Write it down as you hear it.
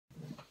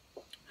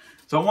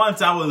So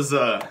once I was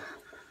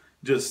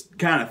just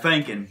kind of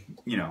thinking,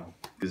 you know,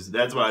 because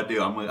that's what I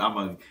do. I'm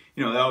a,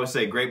 you know, they always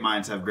say great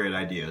minds have great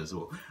ideas.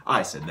 Well,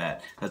 I said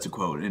that. That's a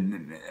quote,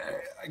 and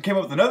I came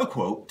up with another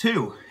quote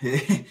too.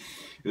 It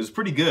was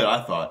pretty good,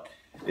 I thought.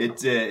 It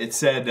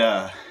said,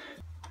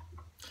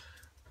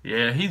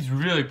 yeah, he's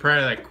really proud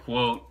of that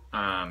quote,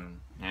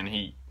 and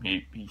he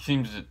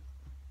seems to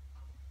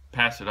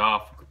pass it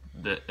off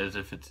as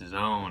if it's his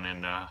own.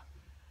 And I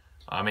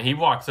mean, he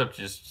walks up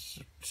to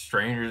just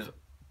strangers,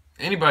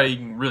 anybody you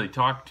can really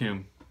talk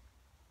to.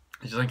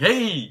 He's like,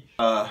 hey.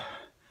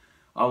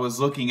 I was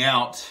looking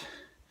out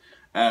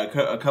at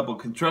a couple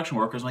of construction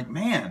workers, like,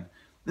 man,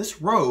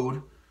 this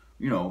road,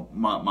 you know,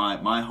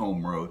 my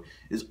home road,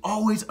 is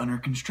always under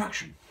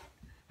construction.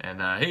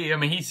 And I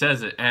mean, he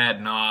says it ad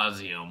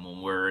nauseum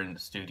when we're in the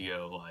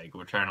studio, like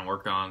we're trying to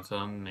work on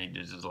something. He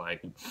just is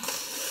like,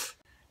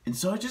 and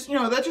so it just, you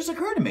know, that just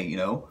occurred to me, you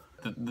know.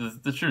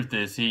 The truth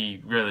is, he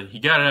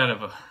got it out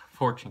of a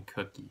fortune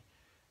cookie.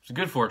 It's a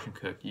good fortune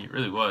cookie, it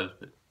really was,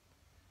 but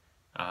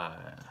I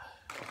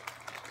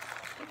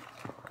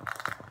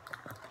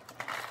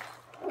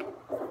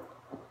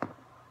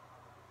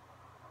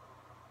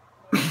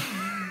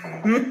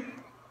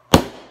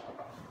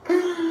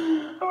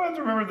have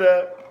to remember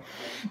that.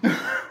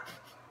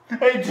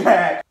 Hey,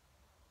 Jack.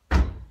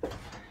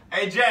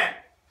 Hey, Jack.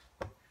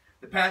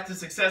 The path to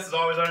success is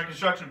always under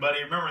construction,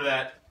 buddy. Remember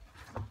that.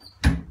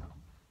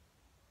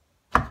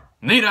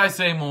 Need I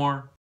say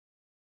more?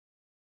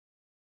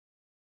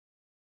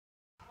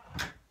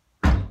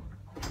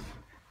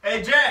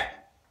 Hey,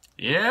 Jack.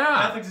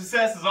 Yeah. Path to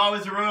success is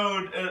always a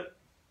road.